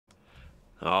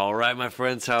All right, my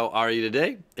friends, how are you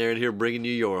today? Aaron here bringing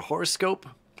you your horoscope,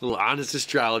 a little honest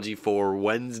astrology for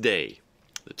Wednesday,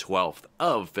 the 12th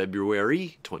of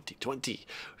February, 2020.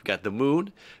 We've got the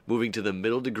moon moving to the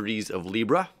middle degrees of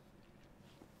Libra,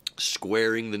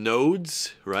 squaring the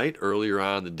nodes, right, earlier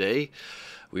on in the day.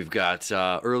 We've got,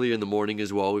 earlier in the morning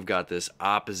as well, we've got this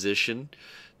opposition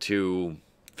to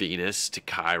Venus, to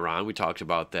Chiron. We talked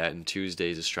about that in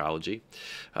Tuesday's astrology.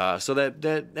 So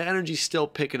that energy's still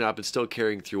picking up. It's still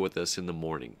carrying through with us in the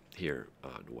morning here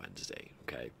on Wednesday,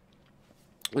 okay?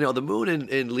 You know, the moon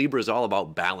in Libra is all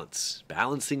about balance,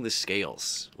 balancing the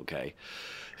scales, okay?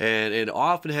 And it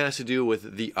often has to do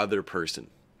with the other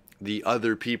person, the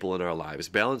other people in our lives,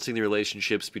 balancing the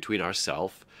relationships between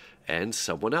ourselves and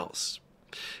someone else.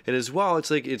 And as well,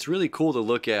 it's really cool to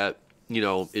look at, you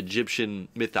know, Egyptian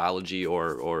mythology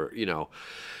or you know,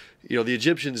 the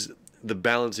Egyptians, the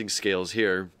balancing scales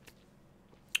here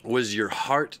was your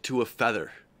heart to a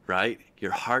feather, right?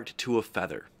 Your heart to a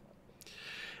feather.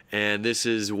 And this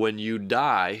is when you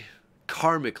die,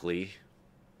 karmically,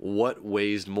 what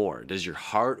weighs more? Does your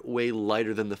heart weigh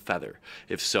lighter than the feather?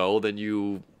 If so, then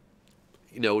you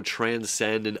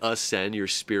transcend and ascend, your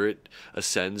spirit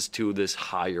ascends to this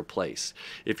higher place.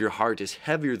 If your heart is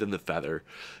heavier than the feather,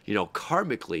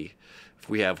 karmically, if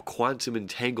we have quantum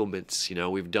entanglements,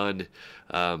 we've done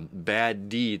bad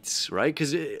deeds, right?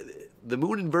 Because the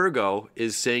moon in Virgo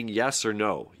is saying yes or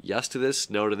no. Yes to this,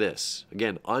 no to this.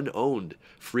 Again, unowned,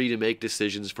 free to make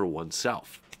decisions for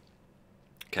oneself.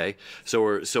 Okay,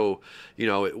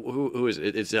 who is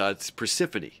it? It's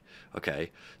Persephone.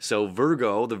 Okay, so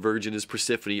Virgo, the Virgin, is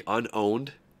Persephone,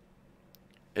 unowned,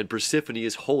 and Persephone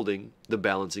is holding the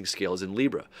balancing scales in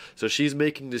Libra. So she's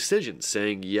making decisions,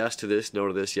 saying yes to this, no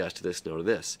to this, yes to this, no to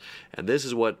this. And this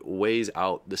is what weighs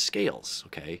out the scales,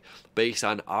 okay, based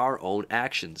on our own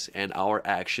actions and our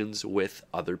actions with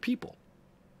other people.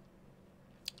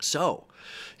 So,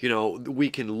 we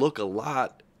can look a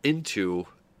lot into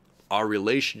our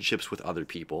relationships with other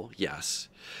people, yes,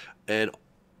 and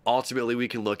ultimately we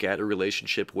can look at a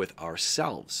relationship with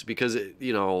ourselves because,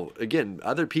 again,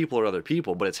 other people are other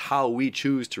people, but it's how we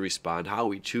choose to respond, how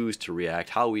we choose to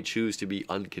react, how we choose to be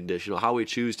unconditional, how we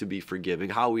choose to be forgiving,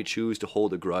 how we choose to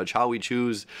hold a grudge, how we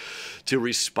choose to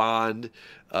respond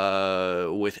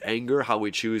with anger, how we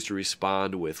choose to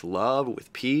respond with love,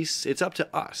 with peace. It's up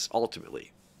to us,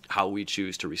 ultimately, how we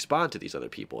choose to respond to these other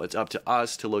people. It's up to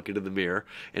us to look into the mirror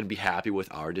and be happy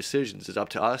with our decisions. It's up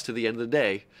to us to the end of the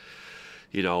day.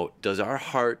 Does our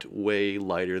heart weigh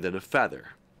lighter than a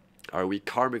feather? Are we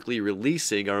karmically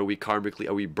releasing? Are we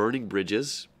burning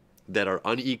bridges that are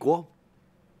unequal?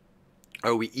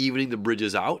 Are we evening the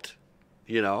bridges out?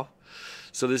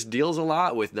 So this deals a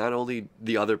lot with not only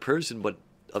the other person, but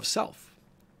of self,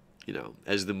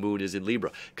 as the moon is in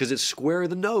Libra. Because it's square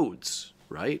the nodes,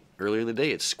 right? Earlier in the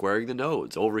day, it's squaring the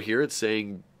nodes. Over here, it's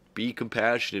saying, be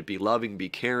compassionate, be loving, be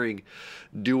caring.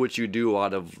 Do what you do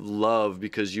out of love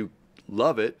because you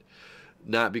love it,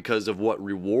 not because of what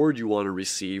reward you want to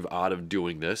receive out of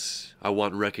doing this. I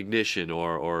want recognition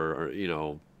or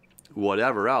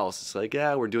whatever else. It's like,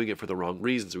 yeah, we're doing it for the wrong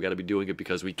reasons. We got to be doing it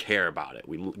because we care about it.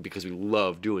 Because we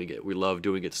love doing it. We love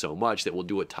doing it so much that we'll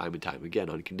do it time and time again,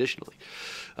 unconditionally.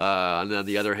 And on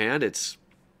the other hand, it's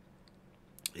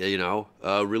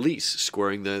release,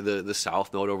 squaring the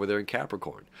south node over there in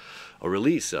Capricorn, a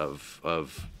release of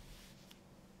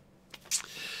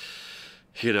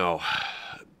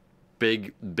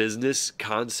big business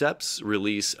concepts,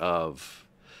 release of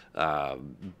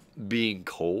being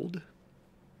cold,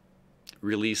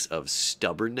 release of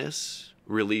stubbornness,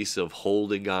 release of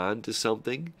holding on to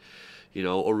something,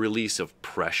 a release of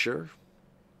pressure,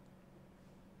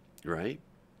 right?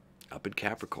 Up in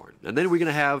Capricorn. And then we're going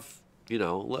to have,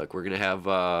 we're going to have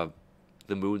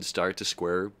the moon start to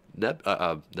square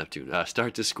Neptune,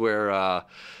 start to square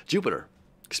Jupiter,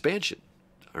 expansion,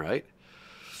 all right?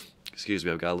 Excuse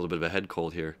me, I've got a little bit of a head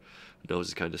cold here. Nose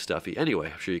is kind of stuffy. Anyway,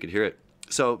 I'm sure you can hear it.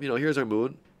 So, here's our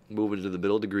moon moving into the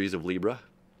middle degrees of Libra.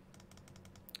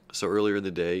 So earlier in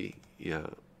the day, yeah,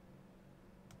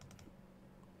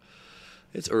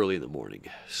 it's early in the morning,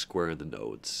 squaring the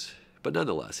nodes. But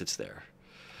nonetheless, it's there,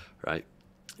 right?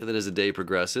 And then as the day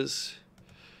progresses,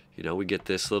 we get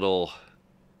this little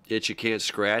itch you can't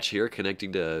scratch here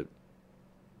connecting to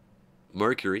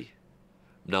Mercury.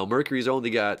 Now, Mercury's only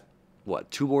got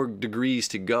 2 more degrees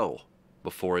to go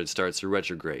before it starts to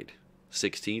retrograde.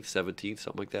 16th, 17th,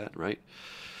 something like that, right?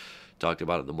 Talked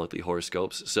about it in the monthly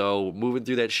horoscopes. So moving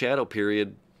through that shadow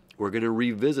period, we're going to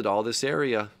revisit all this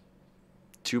area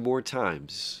 2 more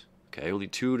times. Okay, only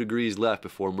 2 degrees left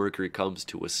before Mercury comes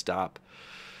to a stop.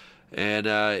 And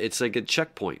it's like a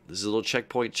checkpoint. This is a little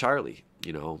checkpoint Charlie.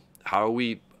 You know, how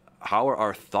are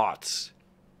our thoughts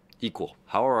equal?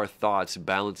 How are our thoughts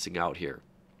balancing out here?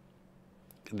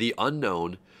 The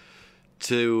unknown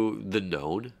to the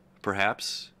known,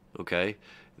 perhaps, okay?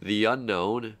 The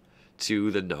unknown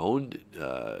to the known,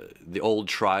 the old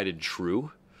tried and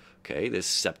true, okay? This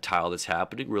septile that's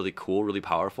happening, really cool, really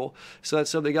powerful. So that's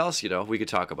something else, you know, we could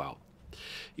talk about.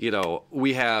 You know,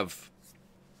 we have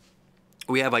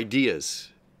ideas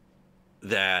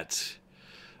that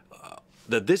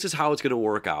that this is how it's going to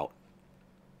work out.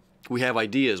 We have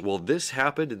ideas, well, this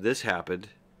happened and this happened.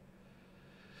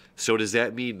 So does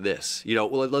that mean this? You know,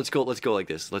 well, let's go like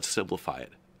this. Let's simplify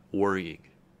it. Worrying.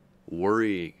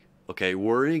 Okay,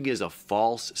 worrying is a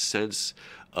false sense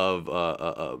of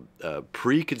a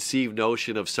preconceived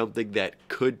notion of something that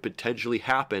could potentially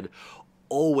happen,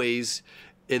 always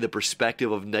in the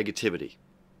perspective of negativity.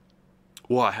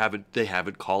 Well, they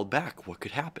haven't called back. What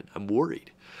could happen? I'm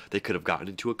worried. They could have gotten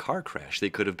into a car crash. They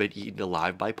could have been eaten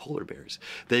alive by polar bears.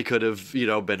 They could have, you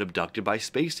know, been abducted by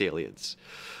space aliens.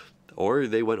 Or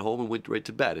they went home and went right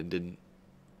to bed and didn't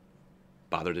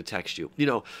bother to text you. You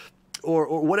know,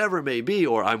 or whatever it may be,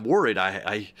 or I'm worried,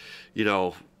 you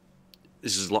know,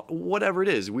 this is whatever it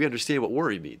is. We understand what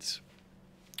worry means.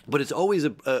 But it's always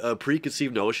a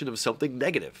preconceived notion of something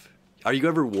negative. Are you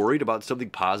ever worried about something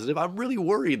positive? I'm really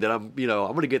worried that I'm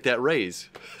going to get that raise.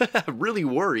 I'm really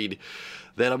worried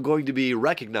that I'm going to be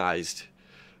recognized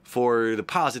for the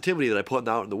positivity that I put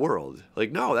out in the world.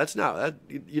 Like, no,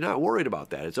 you're not worried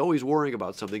about that. It's always worrying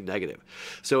about something negative.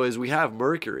 So as we have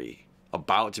Mercury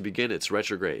about to begin its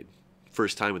retrograde,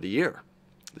 first time of the year,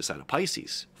 the sign of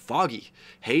Pisces, foggy,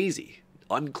 hazy,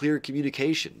 unclear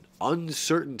communication,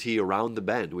 uncertainty around the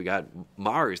bend. We got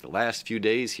Mars the last few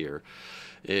days here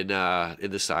in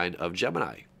the sign of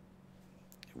Gemini.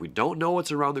 We don't know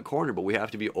what's around the corner, but we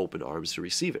have to be open arms to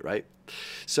receive it, right?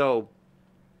 So,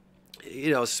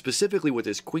 you know, specifically with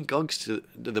this quincunx to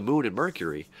the moon and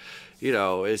Mercury, you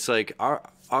know, it's like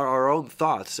our own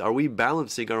thoughts. Are we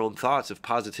balancing our own thoughts of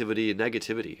positivity and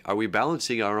negativity? Are we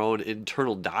balancing our own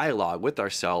internal dialogue with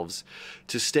ourselves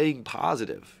to staying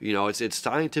positive? You know, it's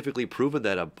scientifically proven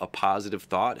that a positive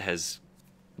thought has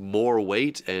more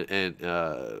weight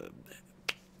and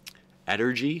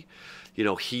energy, you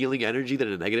know, healing energy than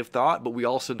a negative thought. But we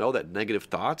also know that negative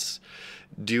thoughts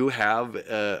do have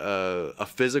a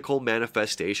physical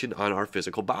manifestation on our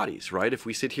physical bodies, right? If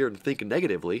we sit here and think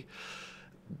negatively,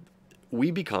 we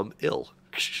become ill.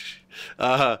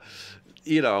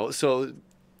 You know, so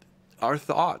our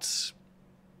thoughts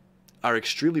are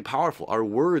extremely powerful. Our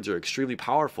words are extremely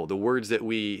powerful. The words that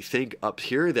we think up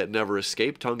here that never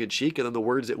escape, tongue in cheek, and then the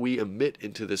words that we emit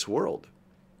into this world.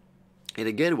 And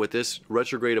again, with this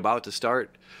retrograde about to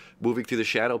start, moving through the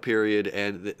shadow period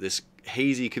and this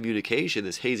hazy communication,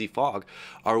 this hazy fog,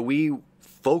 are we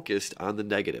focused on the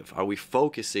negative? Are we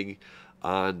focusing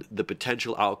on the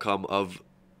potential outcome of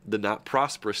the not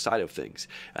prosperous side of things?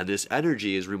 And this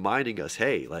energy is reminding us,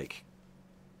 hey, like,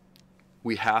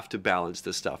 we have to balance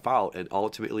this stuff out and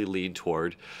ultimately lean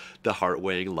toward the heart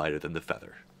weighing lighter than the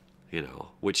feather, you know,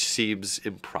 which seems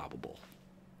improbable,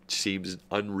 seems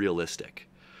unrealistic.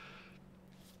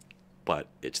 But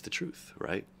it's the truth,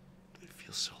 right? It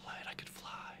feels so light, I could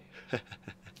fly.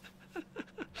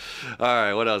 All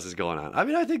right, what else is going on? I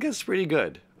mean, I think that's pretty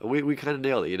good. We kind of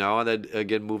nailed it, you know? And then,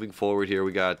 again, moving forward here,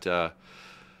 we got the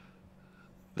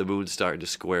moon starting to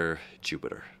square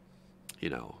Jupiter.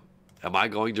 You know, am I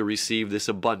going to receive this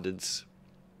abundance?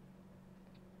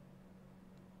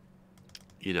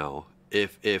 You know,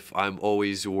 if I'm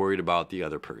always worried about the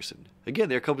other person. Again,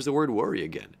 there comes the word worry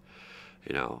again.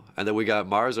 You know, and then we got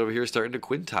Mars over here starting to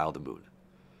quintile the moon.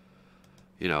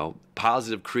 You know,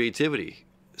 positive creativity.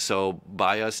 So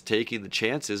by us taking the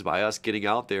chances, by us getting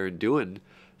out there and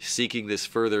seeking this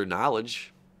further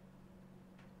knowledge,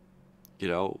 you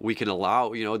know, we can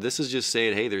allow, you know, this is just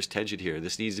saying, hey, there's tension here.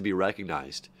 This needs to be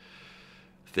recognized.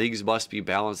 Things must be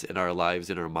balanced in our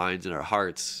lives, in our minds, in our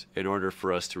hearts, in order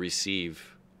for us to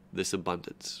receive this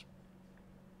abundance.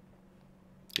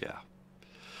 Yeah.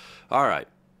 All right.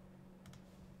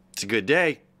 It's a good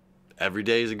day. Every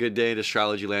day is a good day in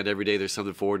astrology land. Every day there's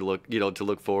something to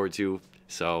look forward to.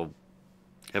 So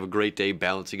have a great day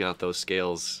balancing out those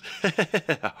scales.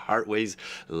 Heart weighs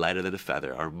lighter than a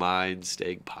feather. Our minds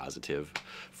staying positive,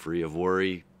 free of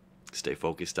worry. Stay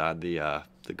focused on the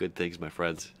good things, my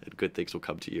friends, and good things will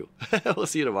come to you. We'll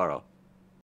see you tomorrow.